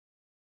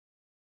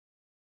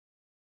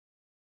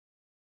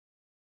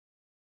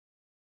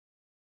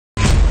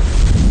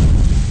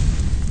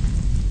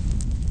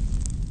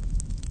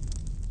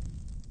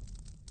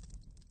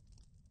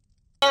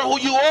who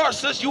you are,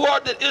 sis. You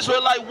are the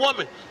Israelite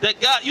woman. That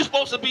God, you're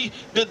supposed to be,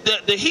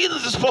 the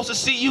heathens are supposed to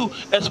see you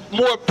as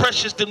more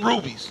precious than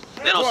rubies.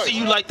 They don't see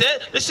you like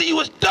that. They see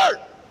you as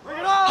dirt.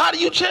 How do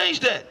you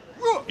change that?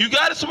 You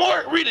got it some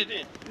more? Read it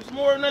then. There's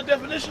more in that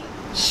definition.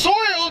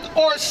 Soiled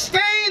or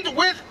stained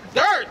with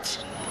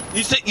dirt.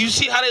 You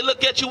see how they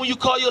look at you when you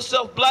call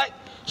yourself black?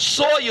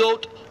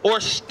 Soiled or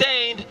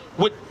stained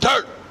with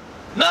dirt.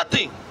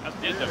 Nothing. That's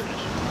their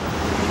definition.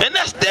 And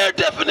that's their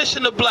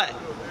definition of black.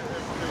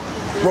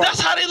 Right. That's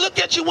how they look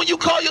at you when you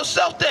call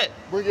yourself that.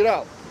 Bring it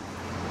out.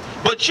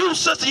 But you,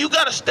 sister, you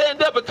got to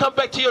stand up and come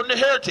back to your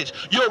heritage,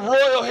 your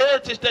royal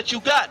heritage that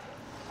you got.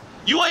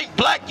 You ain't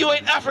black, you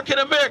ain't African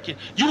American.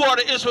 You are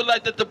the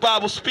Israelite that the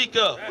Bible speak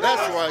of.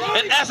 That's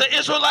right. And as an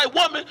Israelite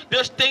woman,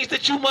 there's things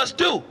that you must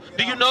do.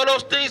 Do you know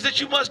those things that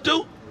you must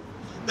do?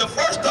 The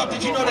first off,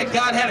 did you know that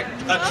God had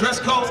a dress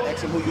code?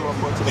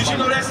 Did you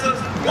know that, sis?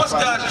 What's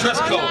God's dress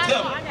code?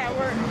 Tell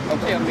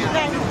me.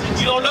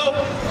 You don't know?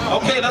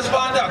 Okay, let's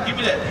find out. Give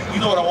me that. You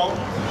know what I want.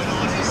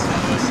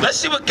 Let's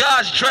see what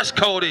God's dress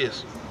code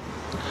is.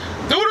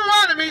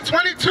 Deuteronomy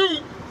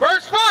 22,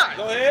 verse 5.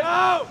 Go ahead.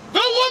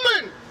 The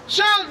woman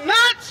shall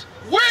not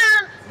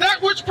wear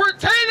that which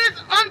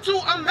pertaineth unto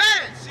a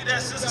man. See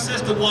that, sister?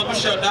 Says the woman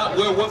shall not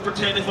wear what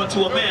pertaineth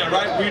unto a man,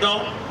 right? Read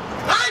on.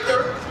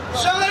 Neither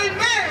shall a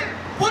man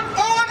put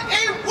on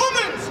a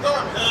woman's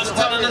garment. It's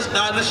telling us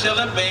neither shall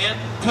a man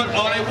put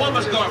on a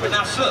woman's garment.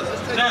 Now, sis,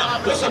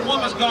 what's a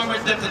woman's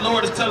garment that the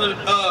Lord is telling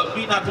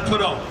me not to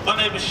put on? My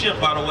name is Shem,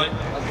 by the way.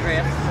 A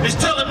dress. It's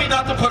telling me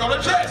not to put on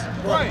a dress.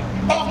 Right.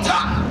 Off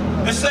top.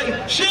 And say,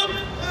 Shem,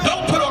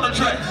 don't put on a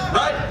dress,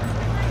 right?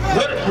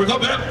 We're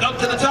going back up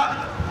to the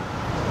top.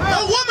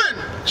 A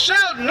woman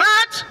shall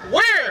not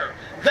wear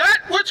that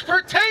which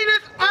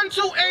pertaineth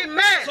unto a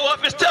man. So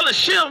if it's telling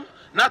Shem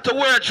not to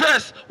wear a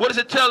dress, what does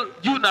it tell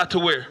you not to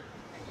wear?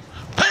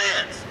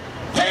 Pants.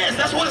 Pants,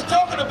 that's what it's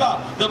talking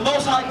about. The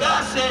Most High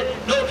God said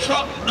no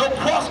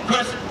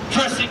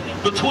cross-dressing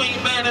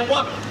between man and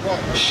woman.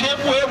 Shem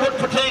wear what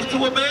pertains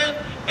to a man,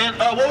 and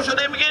what was your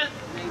name again?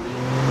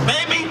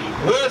 Mamie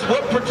wears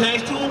what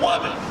pertains to a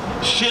woman.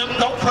 Shem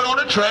don't put on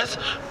a dress.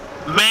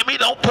 Mamie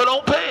don't put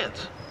on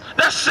pants.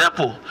 That's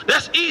simple.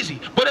 That's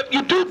easy. But if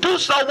you do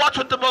so, watch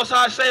what the Most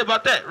High say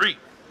about that. Read.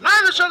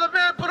 Neither shall a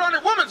man put on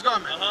a woman's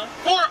garment.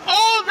 For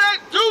all that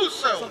do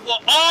so. For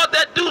all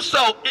that do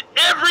so,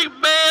 every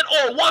man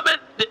or woman,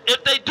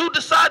 if they do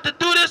decide to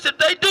do this, if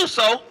they do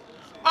so,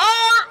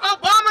 are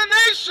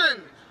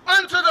abomination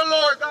unto the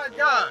Lord thy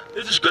God.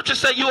 Does the scripture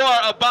say you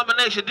are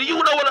abomination? Do you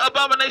know what an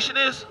abomination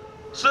is,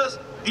 sis?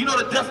 Do you know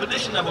the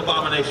definition of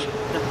abomination?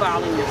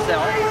 Defiling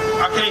yourself.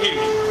 I can't hear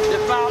you.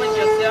 Defiling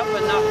yourself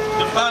and not.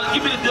 Defiling.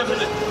 Give me the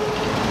definition.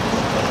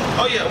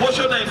 Oh yeah. What's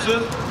your name,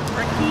 sis?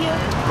 Rakia.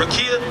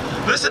 Rakia.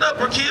 Listen up,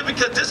 Rakia,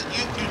 because this.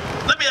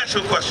 Let me ask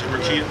you a question,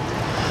 Rakia.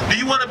 Do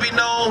you want to be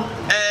known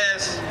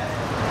as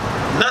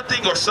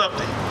nothing or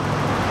something?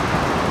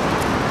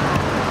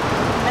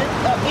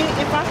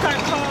 If I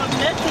start calling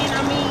nothing,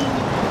 I mean.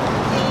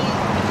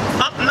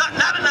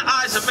 Not in the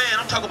eyes of man.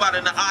 I'm talking about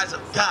in the eyes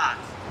of God.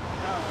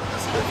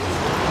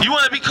 You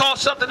want to be called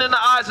something in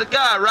the eyes of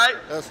God, right?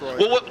 That's right.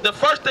 Well, the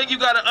first thing you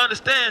got to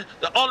understand,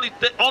 the only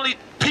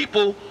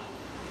people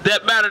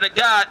that matter to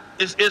God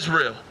is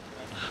Israel.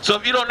 So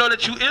if you don't know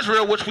that you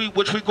Israel, which we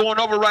going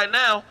over right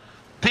now,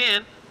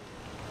 then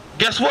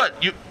guess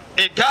what? You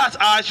in God's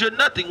eyes, you're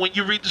nothing when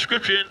you read the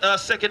scripture in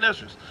 2nd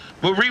Ezra.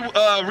 But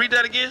read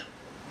that again.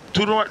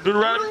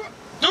 Deuteronomy.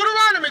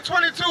 Deuteronomy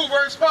 22,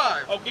 verse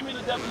 5. Oh, give me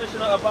the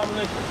definition of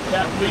abomination.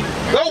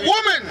 The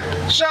woman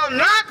shall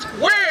not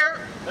wear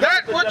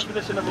that which...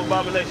 definition of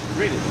abomination.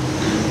 Read it.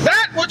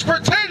 That which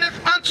pertaineth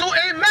unto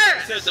a man.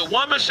 It says the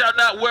woman shall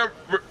not wear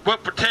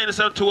what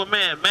pertaineth unto a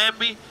man.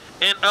 Mambi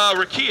and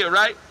Rakia,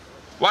 right?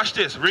 Watch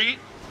this. Read.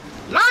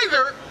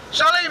 Neither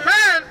shall a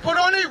man put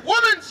on a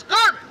woman's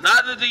garment.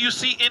 Neither do you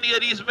see any of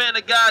these men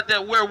of God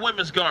that wear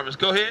women's garments.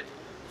 Go ahead.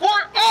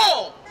 For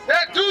all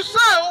that do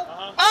so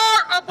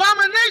are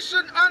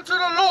abomination unto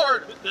the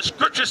Lord. The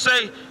scriptures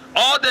say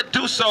all that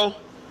do so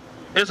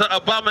is an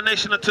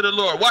abomination unto the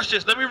Lord. Watch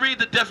this. Let me read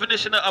the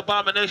definition of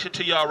abomination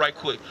to y'all right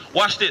quick.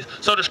 Watch this.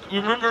 So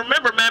remember,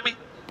 Mammy,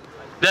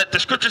 that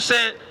the scripture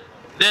said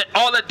that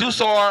all that do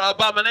so are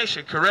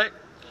abomination, correct?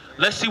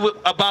 Let's see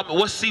what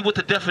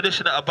the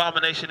definition of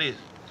abomination is.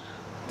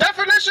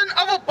 Definition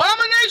of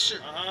abomination.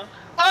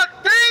 A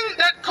thing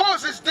that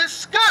causes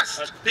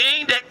disgust. A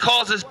thing that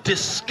causes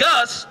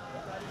disgust.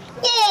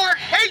 Or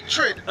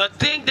hatred. A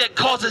thing that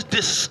causes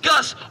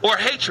disgust or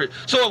hatred.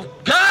 So if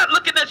God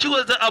looking at you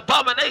as an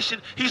abomination,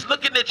 he's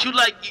looking at you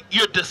like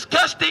you're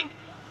disgusting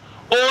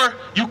or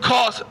you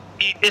cause,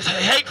 it's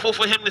hateful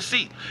for him to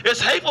see.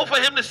 It's hateful for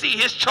him to see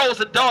his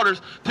chosen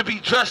daughters to be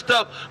dressed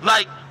up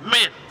like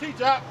men.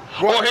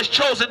 Or his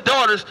chosen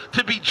daughters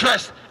to be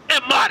dressed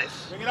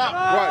immodest.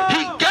 Right.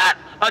 He got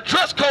a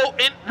dress code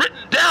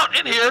written down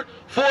in here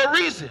for a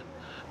reason.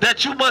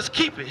 That you must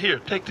keep it. Here,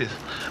 take this.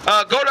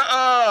 Go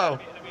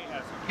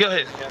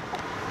ahead.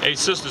 Hey,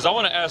 sisters, I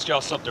want to ask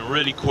y'all something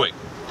really quick.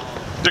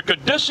 The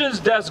conditions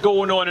that's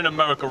going on in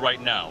America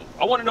right now,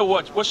 I want to know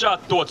what's your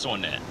thoughts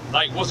on that?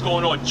 Like what's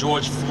going on?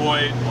 George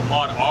Floyd,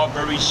 Ahmaud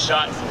Arbery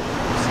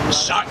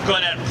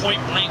shotgun at point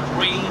blank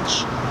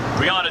range,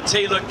 Breonna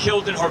Taylor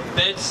killed in her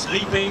bed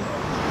sleeping.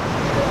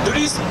 Do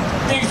these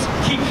things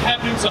keep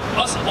happening to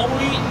us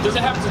only? Does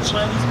it happen to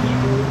Chinese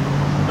people?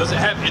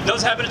 It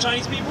does happen to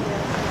Chinese people?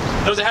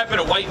 Does it happen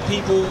to white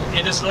people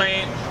in this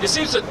land? It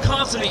seems to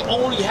constantly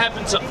only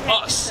happen to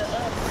us.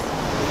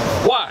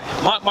 Why?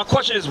 My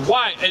question is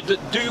why?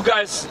 Do you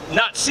guys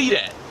not see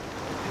that?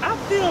 I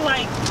feel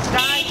like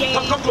God gave...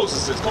 Come closer,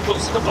 sis. Come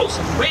closer. Come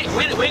closer. We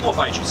ain't gonna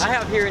fight you, sis. I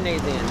have hearing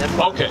aids in. That's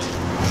Okay.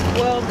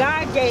 Well,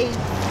 God gave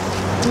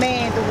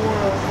man the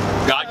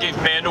world. God gave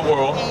man the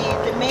world.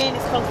 And the man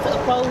is supposed to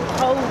uphold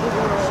the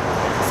world.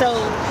 So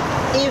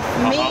if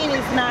man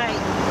is not,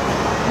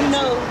 you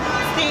know,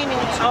 standing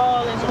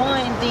all in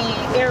one, then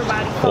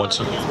everybody falls.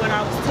 Is what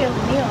I was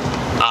telling him.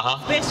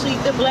 Especially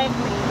the black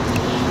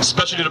man.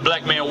 Especially the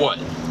black man what?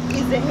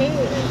 He's the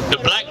head. The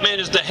black man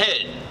is the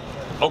head.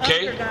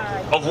 Okay.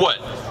 Of what?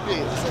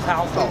 his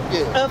household.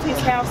 Of his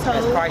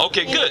household.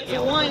 Okay, good.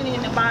 And one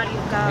in the body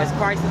of God. As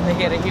Christ is the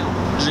head of him.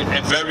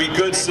 And very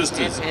good,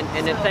 sisters.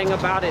 And the thing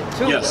about it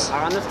too, yes.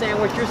 I understand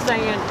what you're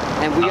saying,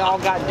 and we all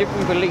got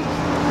different beliefs.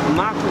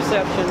 My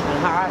perception and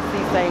how I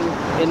see things,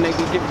 it may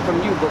be different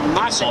from you, but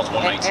my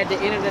thing, at the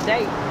end of the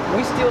day,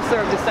 we still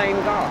serve the same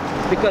God.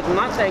 Because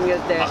my thing is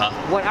that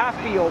what I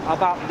feel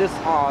about this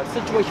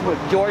situation with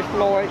George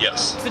Floyd,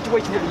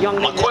 situation with the young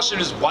lady. My question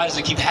is, why does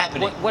it keep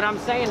happening? What I'm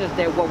saying is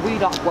that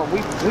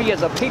we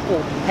as a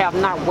people have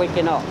not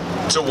waken up.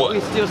 To what? We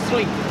still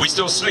sleep. We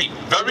still sleep.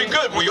 Very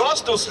good. We all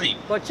still sleep.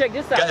 But check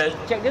this out. Go ahead.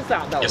 Check this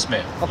out, though. Yes,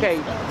 ma'am. Okay,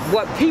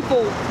 what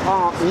people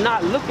are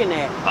not looking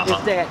at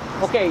is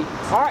that, okay,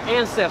 our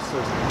ancestors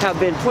have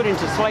been put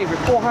into slavery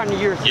 400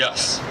 years ago.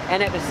 Yes.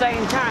 And at the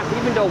same time,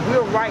 even though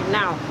we're right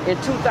now in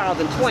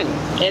 2020,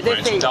 as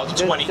they say,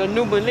 2020. The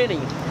new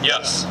millennium.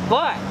 Yes.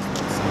 But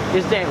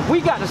is that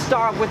we got to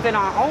start within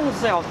our own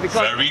selves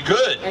because. Very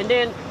good. And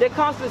then they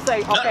constantly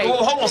say, okay. Now,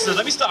 hold on, sis.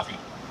 Let me stop you.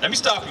 Let me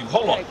stop you.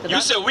 Hold on.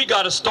 You said we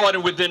got to start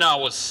it within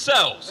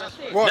ourselves.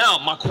 Now,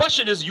 my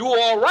question is, you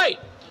all right?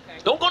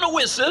 Don't go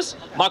nowhere, sis.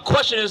 My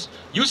question is,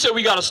 you said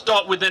we got to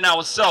start within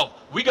ourselves.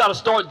 We got to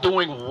start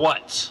doing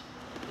what?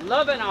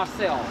 Loving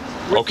ourselves.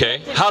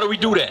 Okay. How do we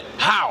do that?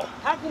 How?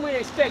 How can we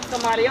expect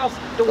somebody else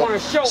to want to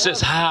show us?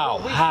 Sis, how?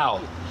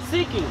 How?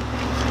 Seeking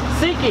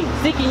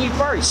you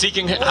first.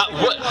 Seeking,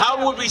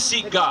 how would we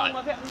seek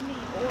God?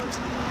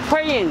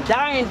 Praying,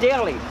 dying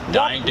daily,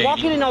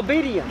 walking in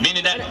obedience.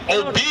 Meaning that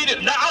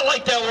obedient. Now I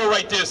like that one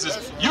right there,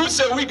 sis. You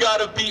said we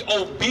gotta be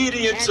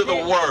obedient to the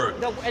word.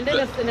 And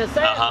then the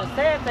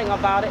sad thing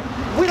about it,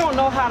 we don't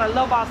know how to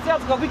love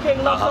ourselves because we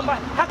can't love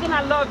somebody. How can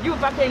I love you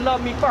if I can't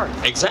love me first?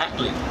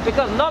 Exactly.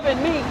 Because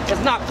loving me is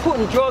not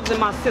putting drugs in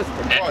my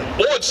system.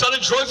 Or selling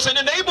drugs in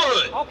the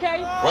neighborhood.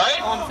 Okay. Right?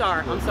 Oh, I'm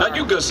sorry. Not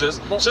you good, sis.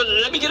 So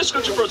let me get a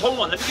scripture first. Hold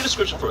on. Let me get a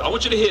scripture first. I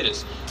want you to hear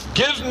this.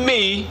 Give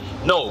me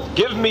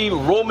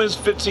Romans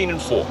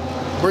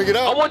 15:4. Bring it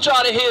up. I want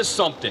y'all to hear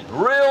something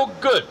real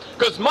good.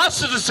 Because my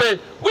sister said,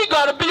 we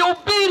got to be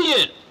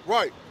obedient.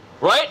 Right.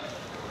 Right?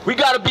 We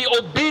got to be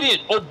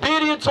obedient.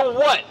 Obedient to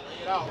what?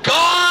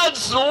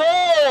 God's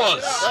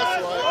laws. That's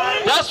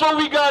right. That's what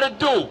we got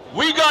to do.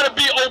 We got to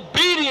be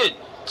obedient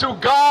to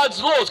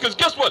God's laws. Because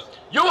guess what?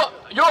 Your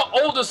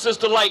older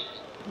sister, like,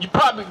 you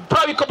probably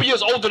a couple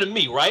years older than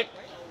me, right?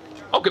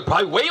 Okay,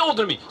 probably way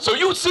older than me. So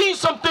you've seen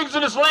some things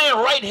in this land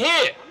right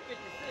here.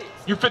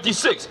 You're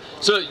 56.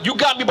 So you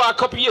got me by a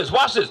couple years.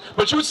 Watch this.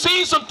 But you've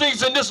seen some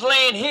things in this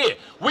land here.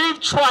 We've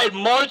tried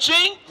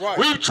marching. Right.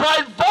 We've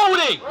tried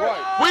voting.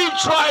 Right. We've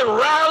tried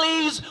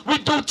rallies. We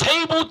do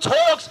table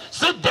talks.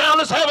 Sit down,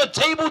 let's have a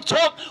table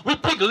talk. We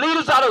pick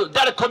leaders that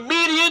are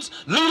comedians,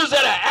 leaders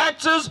that are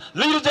actors,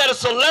 leaders that are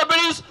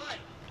celebrities.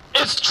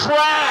 It's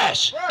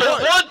trash. Right.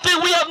 The one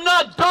thing we have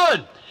not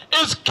done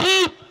is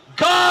keep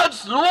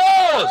God's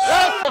laws.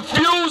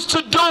 Refuse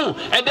to do,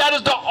 and that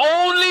is the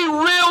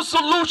only real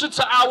solution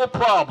to our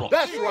problem.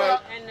 That's right.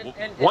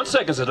 One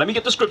second, sir. Let me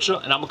get the scripture,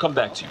 and I'm gonna come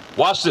back to you.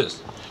 Watch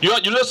this. You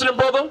listening,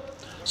 brother?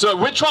 So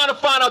we're trying to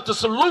find out the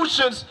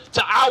solutions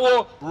to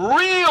our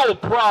real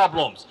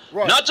problems.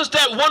 Right. Not just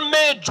that one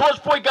man, George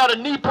Floyd, got a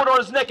knee put on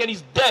his neck and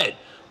he's dead.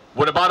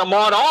 What about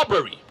Ahmaud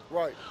Arbery?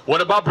 Right.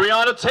 What about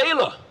Breonna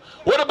Taylor?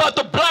 What about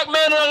the black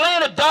man in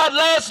Atlanta died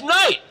last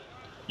night?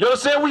 You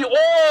understand? We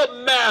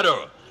all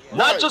matter.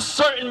 Not just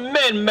certain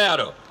men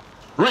matter.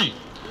 Read.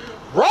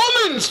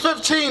 Romans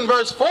 15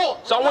 verse 4.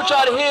 So I want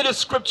y'all to hear this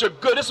scripture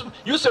good.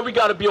 You said we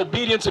got to be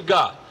obedient to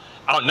God.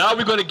 Now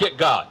we're going to get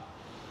God.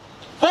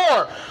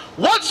 For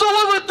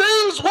whatsoever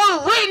things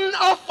were written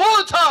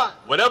aforetime.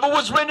 Whatever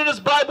was written in this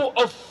Bible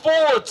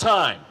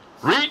aforetime.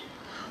 Read.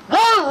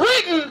 Were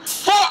written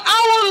for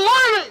our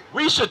learning.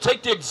 We should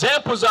take the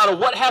examples out of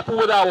what happened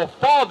with our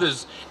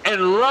fathers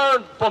and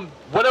learn from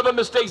whatever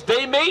mistakes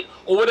they made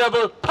or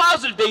whatever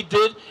positive they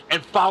did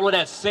and follow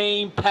that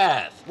same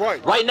path.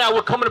 Right. Right now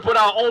we're coming up with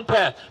our own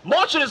path.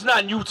 Marching is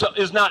not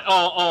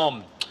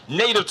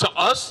native to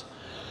us.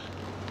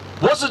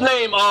 What's his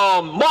name?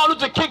 Martin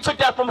Luther King took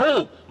that from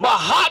who?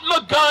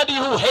 Mahatma Gandhi,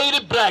 who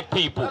hated black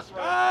people.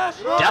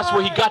 That's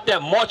where he got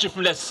that marching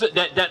from,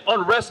 that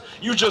unrest.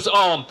 You just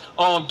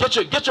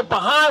get your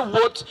behind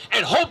whooped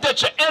and hope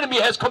that your enemy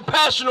has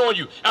compassion on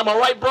you. Am I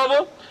right,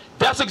 brother?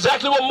 That's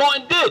exactly what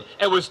Martin did,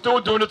 and we're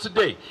still doing it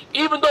today.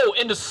 Even though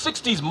in the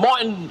 60s,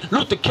 Martin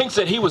Luther King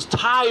said he was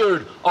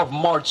tired of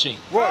marching.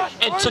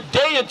 And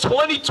today in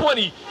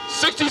 2020,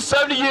 60,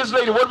 70 years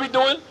later, what are we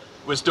doing?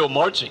 We're still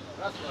marching.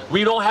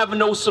 We don't have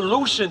no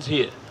solutions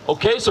here.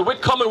 Okay, so we're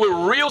coming with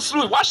real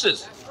solutions. Watch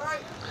this.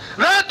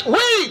 That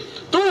we,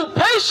 through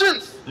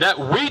patience,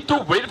 wait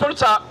for the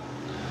top.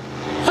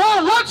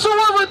 for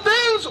whatsoever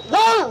things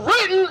were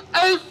written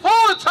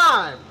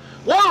aforetime,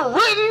 were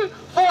written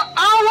for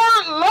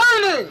our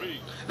learning,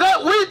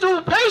 that we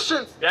through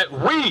patience. That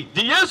we,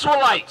 the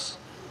Israelites,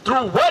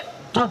 through what?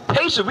 Through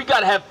patience. We got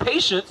to have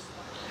patience.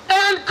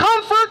 And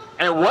comfort.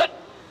 And what?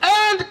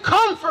 And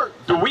comfort.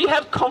 Do we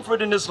have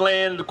comfort in this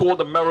land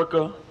called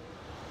America?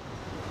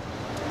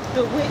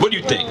 What do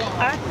you think?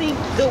 I think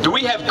do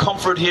we have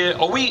comfort here?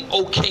 Are we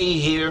okay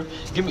here?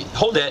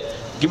 Hold that.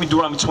 Give me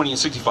Deuteronomy 20 and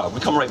 65.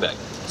 We come right back.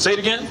 Say it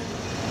again.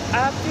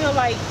 I feel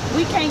like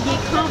we can't get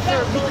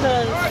comfort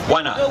because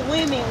why not? The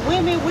women,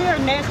 we are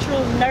natural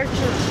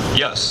nurturers.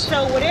 Yes.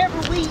 So whatever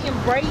we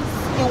embrace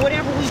and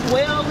whatever we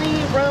dwell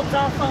in rubs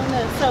off on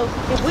us. So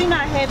if we're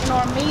not having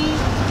our men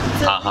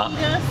to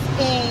lead us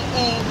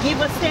and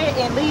give us that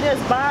and lead us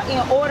by in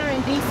order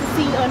and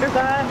decency under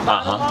God,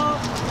 by the law,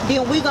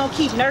 then we're going to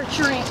keep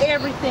nurturing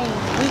everything.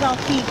 We're going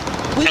to keep...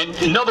 And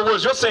in other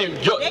words, you're saying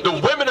the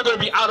women are going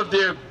to be out of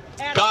their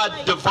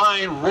God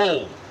divine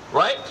role,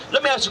 right?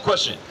 Let me ask you a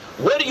question.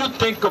 What do you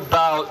think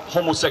about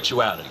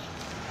homosexuality?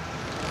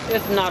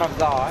 It's not of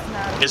God.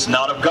 It's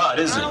not of God,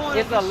 is it?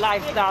 It's a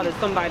lifestyle that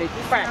somebody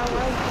practices.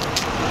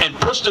 And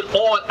pushed it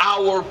on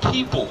our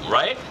people,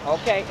 right?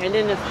 Okay, and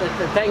then the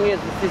thing is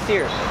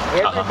here.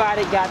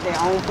 Everybody got their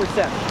own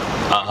perception.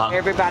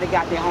 Everybody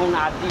got their own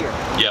idea.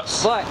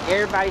 Yes. But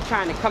everybody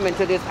trying to come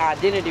into this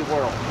identity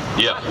world.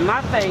 Yeah.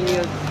 My thing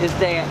is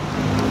that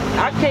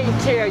I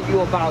can't tell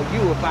you about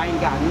you if I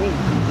ain't got me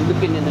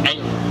looking in the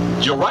mirror.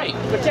 You're right.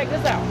 But check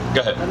this out.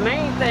 Go ahead. The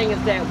main thing is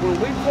that when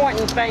we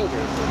pointing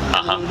fingers,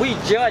 when we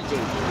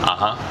judging,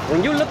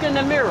 when you look in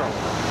the mirror,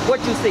 what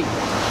you see?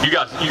 You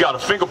got a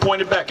finger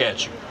pointed back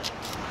at you.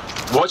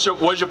 What's your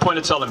point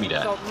of telling me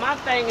that? So my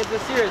thing is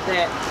this here is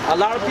that a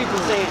lot of people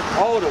saying,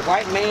 oh, the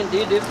white man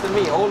did this to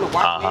me. Oh, the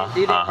white man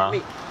did that to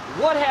me.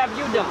 What have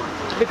you done?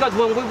 Because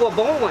when we were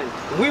born,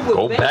 we were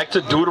Go back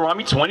to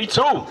Deuteronomy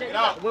 22.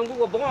 When we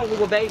were born, we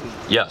were babies.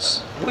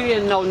 Yes. We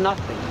didn't know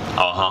nothing.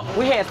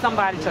 We had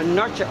somebody to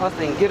nurture us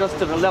and get us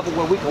to the level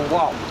where we can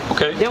walk.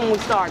 Okay. Then when we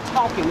start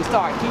talking, we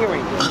start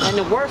hearing. And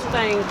the worst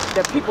thing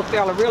that people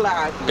fail to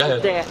realize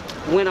is that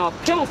when a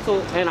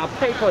pencil and a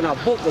paper and a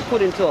book were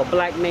put into a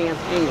black man's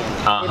hand,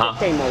 it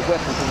became a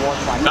weapon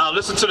towards white. Now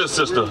listen to this,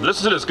 sister.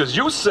 Listen to this, because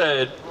you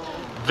said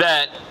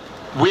that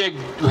we're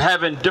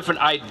having different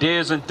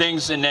ideas and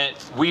things and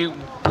that we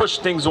push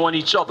things on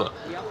each other.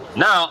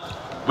 Now,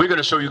 we're going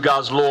to show you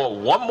God's law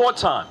one more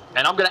time.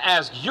 And I'm going to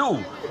ask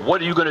you,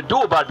 what are you going to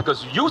do about it?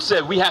 Because you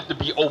said we have to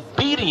be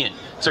obedient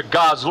to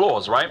God's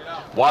laws, right?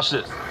 Watch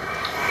this.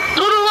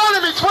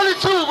 Deuteronomy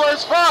 22,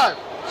 verse 5.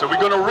 So we're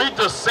going to read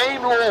the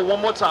same law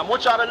one more time. I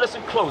want y'all to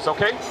listen close,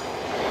 okay?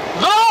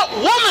 The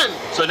woman.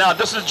 So now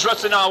this is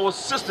addressing our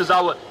sisters,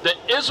 the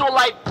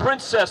Israelite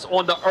princess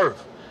on the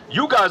earth.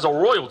 You guys are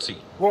royalty.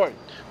 Right.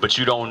 But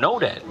you don't know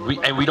that.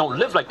 We don't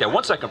live like that.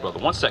 1 second, brother.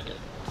 1 second.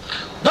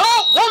 The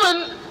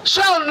woman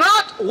shall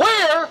not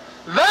wear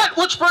that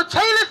which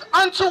pertaineth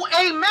unto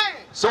a man.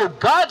 So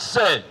God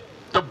said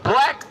the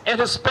black and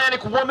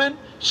Hispanic woman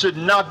should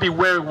not be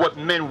wearing what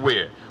men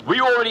wear.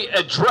 We already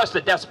addressed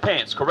that that's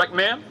pants, correct,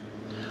 ma'am?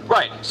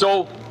 Right.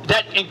 So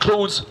that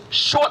includes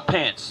short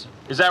pants.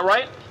 Is that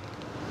right?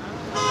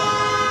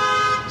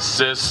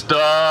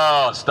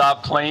 Sister,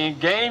 stop playing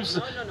games.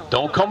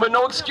 Don't come with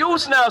no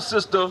excuse now,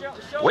 sister.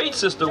 Wait,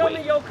 sister, wait. Show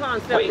me your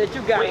concept that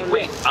you got.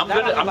 Wait. I'm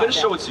gonna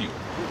show it to you.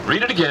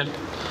 Read it again.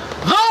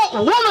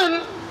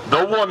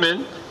 The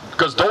woman,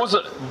 because those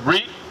are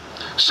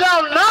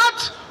shall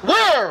not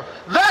wear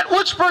that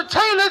which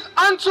pertaineth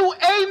unto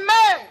a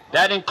man.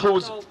 That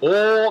includes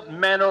all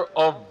manner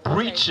of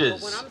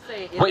breeches.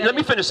 Wait, let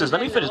me finish this.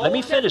 Let me finish.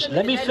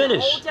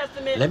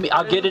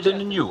 I'll get it in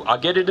the new.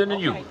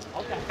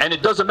 And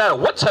it doesn't matter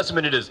what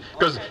testament it is,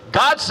 because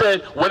God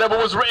said whatever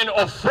was written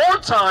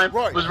aforetime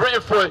was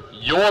written for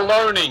your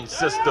learning,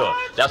 sister.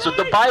 That's what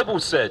the Bible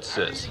said,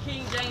 sis.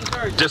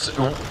 Just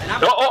come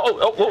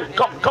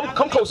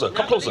closer.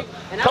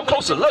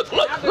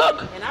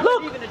 Look.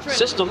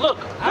 Sister, look.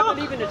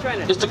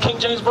 It's the King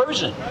James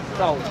Version.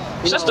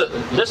 Sister,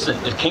 listen,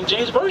 it's King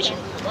James Version.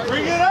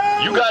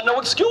 You got no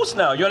excuse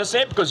now. You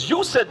understand? Because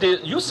you said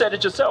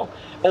it yourself.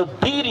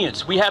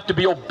 Obedience. We have to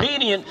be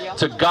obedient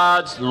to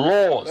God's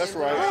laws. That's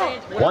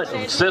right. What,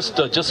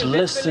 sister? Just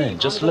listen.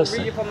 Just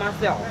listen. Give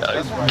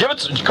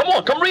it. Come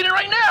on. Come read it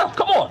right now.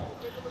 Come on.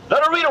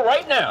 Let her read it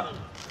right now.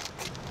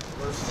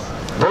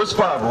 Verse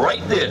 5,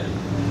 right there.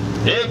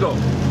 There you go.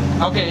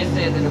 Okay, it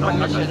says that the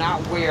woman shall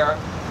not wear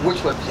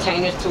which was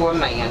pertaineth to a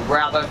man.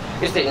 Rather,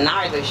 it said,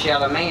 neither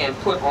shall a man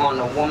put on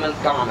a woman's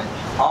garment.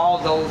 All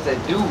those that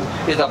do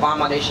is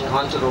abomination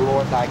unto the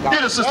Lord thy God.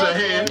 Get a sister a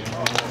hand.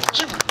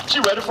 She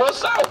ready for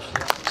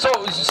herself.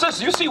 So,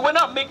 sis, you see, we're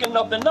not making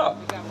nothing up.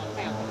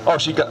 Oh,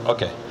 she got,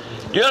 okay.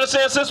 You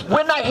understand, sis?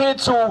 We're not here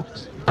to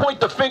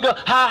point the finger,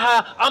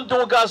 I'm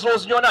doing God's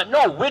laws and you're not.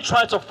 No, we're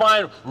trying to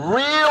find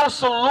real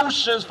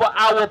solutions for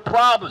our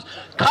problems.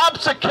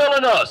 Cops are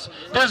killing us.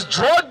 There's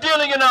drug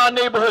dealing in our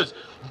neighborhoods.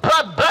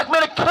 Black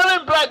men are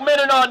killing black men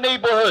in our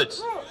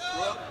neighborhoods.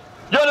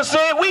 You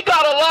understand? We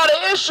got a lot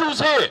of issues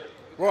here.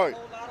 Right.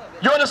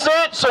 You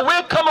understand? So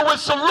we're coming with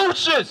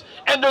solutions.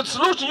 And the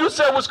solution you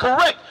said was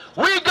correct.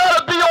 We got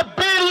to be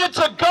obedient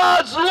to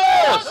God's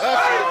laws.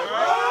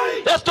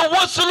 That's the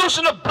one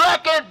solution a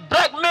black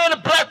man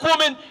and black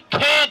woman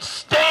can't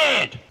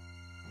stand.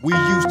 We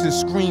used to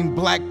scream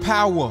black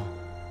power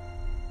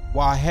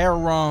while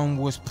heroin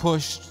was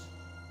pushed.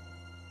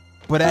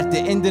 But at the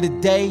end of the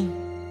day,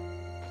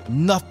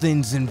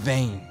 nothing's in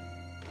vain.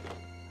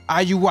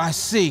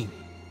 IUIC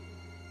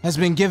has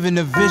been given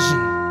a vision.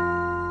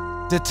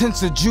 The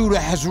tents of Judah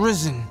has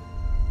risen.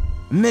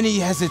 Many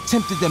has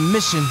attempted the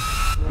mission.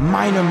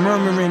 Minor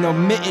murmuring,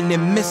 omitting,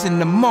 and missing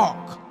the mark.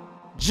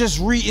 Just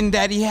reading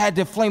that he had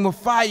the flame of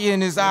fire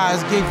in his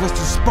eyes gave us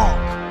the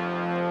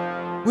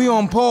spark. We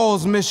on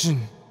Paul's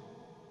mission.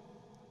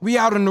 We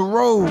out on the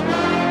road,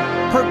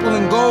 purple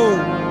and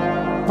gold.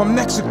 From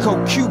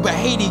Mexico, Cuba,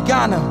 Haiti,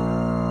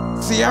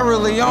 Ghana, Sierra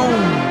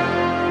Leone.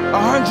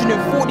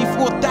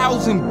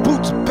 144,000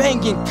 boots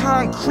banging,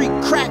 concrete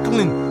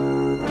crackling.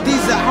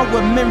 These are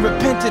our men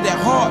repented at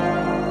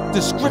heart.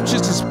 The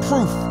scriptures is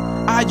proof.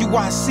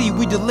 IUIC,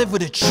 we deliver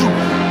the truth.